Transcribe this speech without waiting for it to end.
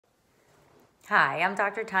Hi, I'm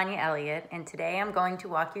Dr. Tanya Elliott, and today I'm going to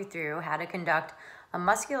walk you through how to conduct a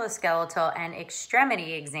musculoskeletal and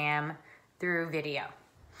extremity exam through video.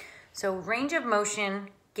 So range of motion,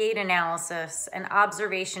 gait analysis, and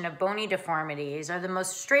observation of bony deformities are the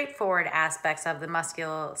most straightforward aspects of the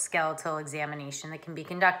musculoskeletal examination that can be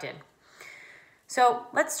conducted. So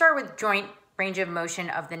let's start with joint range of motion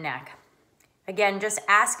of the neck. Again, just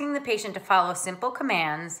asking the patient to follow simple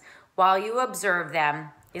commands while you observe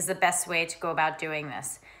them is the best way to go about doing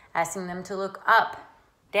this. Asking them to look up,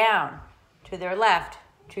 down, to their left,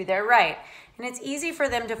 to their right. And it's easy for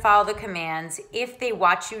them to follow the commands if they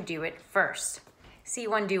watch you do it first. See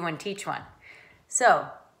one, do one, teach one. So,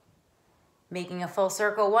 making a full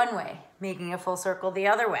circle one way, making a full circle the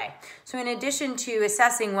other way. So in addition to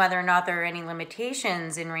assessing whether or not there are any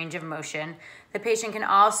limitations in range of motion, the patient can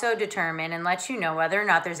also determine and let you know whether or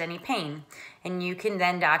not there's any pain. And you can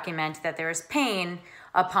then document that there is pain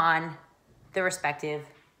upon the respective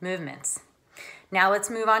movements. Now let's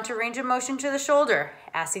move on to range of motion to the shoulder,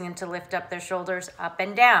 asking them to lift up their shoulders up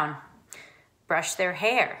and down, brush their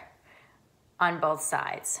hair on both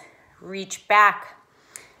sides, reach back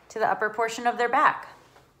to the upper portion of their back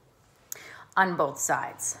on both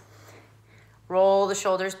sides. Roll the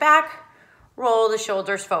shoulders back, roll the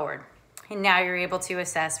shoulders forward. And now you're able to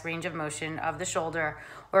assess range of motion of the shoulder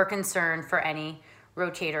or concern for any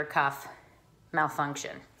rotator cuff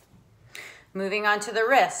malfunction. Moving on to the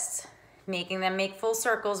wrists, making them make full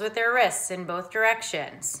circles with their wrists in both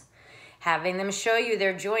directions. Having them show you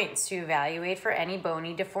their joints to evaluate for any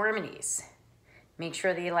bony deformities. Make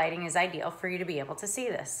sure the lighting is ideal for you to be able to see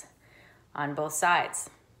this on both sides.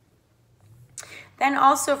 Then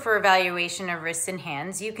also for evaluation of wrists and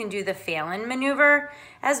hands, you can do the Phelan maneuver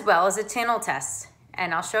as well as a Tinel test,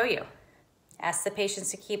 and I'll show you. Ask the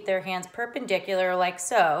patients to keep their hands perpendicular like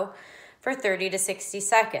so for 30 to 60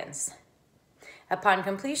 seconds. Upon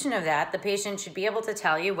completion of that, the patient should be able to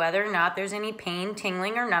tell you whether or not there's any pain,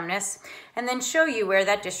 tingling, or numbness, and then show you where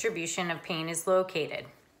that distribution of pain is located.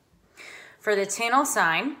 For the Tinel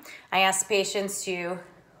sign, I ask patients to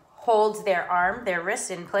hold their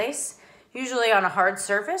wrist in place, usually on a hard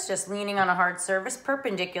surface, just leaning on a hard surface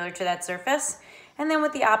perpendicular to that surface, and then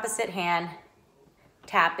with the opposite hand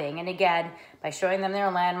tapping. And again, by showing them their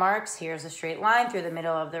landmarks, here's a straight line through the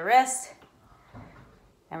middle of the wrist,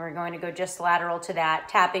 and we're going to go just lateral to that,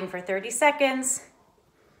 tapping for 30 seconds.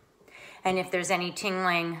 And if there's any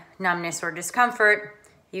tingling, numbness, or discomfort,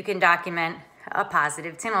 you can document a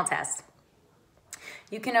positive Tinel test.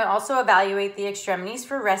 You can also evaluate the extremities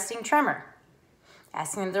for resting tremor,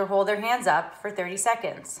 asking them to hold their hands up for 30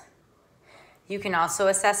 seconds. You can also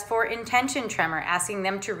assess for intention tremor, asking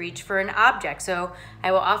them to reach for an object. So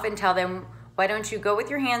I will often tell them, why don't you go with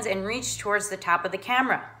your hands and reach towards the top of the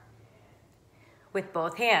camera with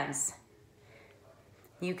both hands.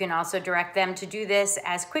 You can also direct them to do this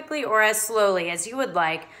as quickly or as slowly as you would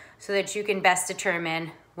like so that you can best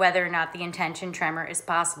determine whether or not the intention tremor is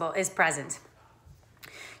present.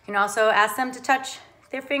 You can also ask them to touch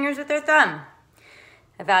their fingers with their thumb,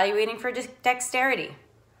 evaluating for dexterity.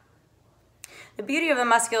 The beauty of the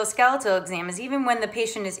musculoskeletal exam is even when the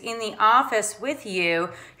patient is in the office with you,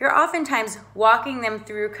 you're oftentimes walking them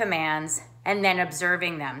through commands and then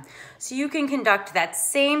observing them. So you can conduct that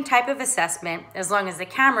same type of assessment as long as the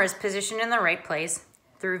camera is positioned in the right place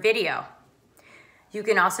through video. You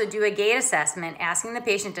can also do a gait assessment, asking the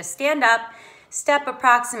patient to stand up, step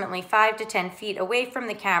approximately 5 to 10 feet away from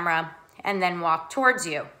the camera, and then walk towards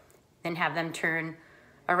you. Then have them turn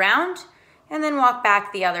around and then walk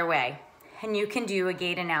back the other way. And you can do a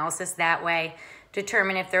gait analysis that way,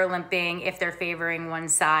 determine if they're limping, if they're favoring one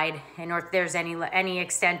side, and or if there's any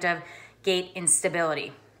extent of gait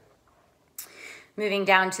instability. Moving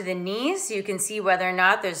down to the knees, you can see whether or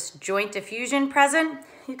not there's joint diffusion present.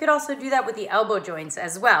 You could also do that with the elbow joints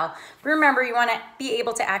as well. But remember, you want to be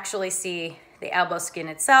able to actually see the elbow skin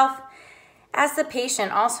itself. Ask the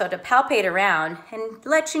patient also to palpate around and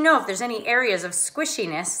let you know if there's any areas of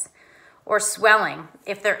squishiness or swelling.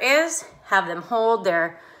 If there is, have them hold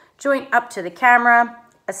their joint up to the camera,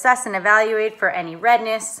 assess and evaluate for any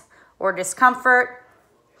redness or discomfort,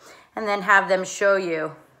 and then have them show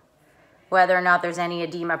you whether or not there's any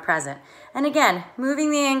edema present. And again,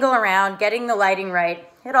 moving the angle around, getting the lighting right,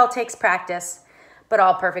 it all takes practice, but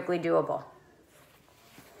all perfectly doable.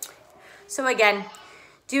 So again,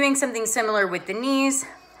 doing something similar with the knees.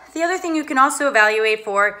 The other thing you can also evaluate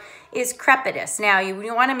for is crepitus. Now,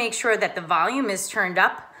 you want to make sure that the volume is turned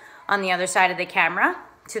up on the other side of the camera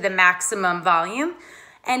to the maximum volume.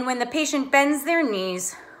 And when the patient bends their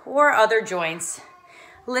knees or other joints,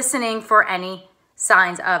 listening for any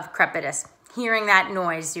signs of crepitus. hearing that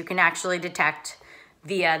noise you can actually detect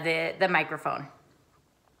via the microphone.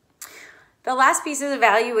 The last piece is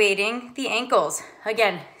evaluating the ankles.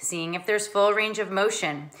 Again, seeing if there's full range of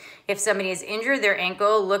motion. If somebody has injured their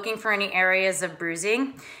ankle, looking for any areas of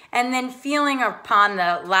bruising, and then feeling upon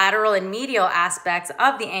the lateral and medial aspects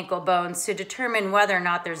of the ankle bones to determine whether or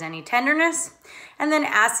not there's any tenderness, and then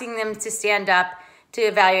asking them to stand up to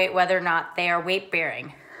evaluate whether or not they are weight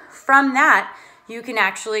bearing. From that, you can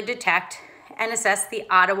actually detect and assess the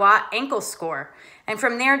Ottawa ankle score, and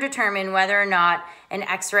from there determine whether or not an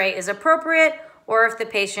x-ray is appropriate or if the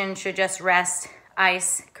patient should just rest,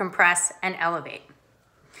 ice, compress, and elevate.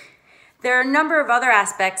 There are a number of other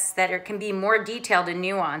aspects that can be more detailed and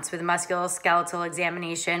nuanced with musculoskeletal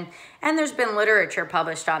examination, and there's been literature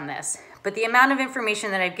published on this. But the amount of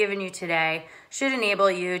information that I've given you today should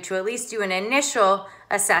enable you to at least do an initial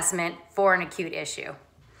assessment for an acute issue.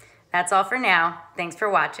 That's all for now. Thanks for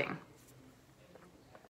watching.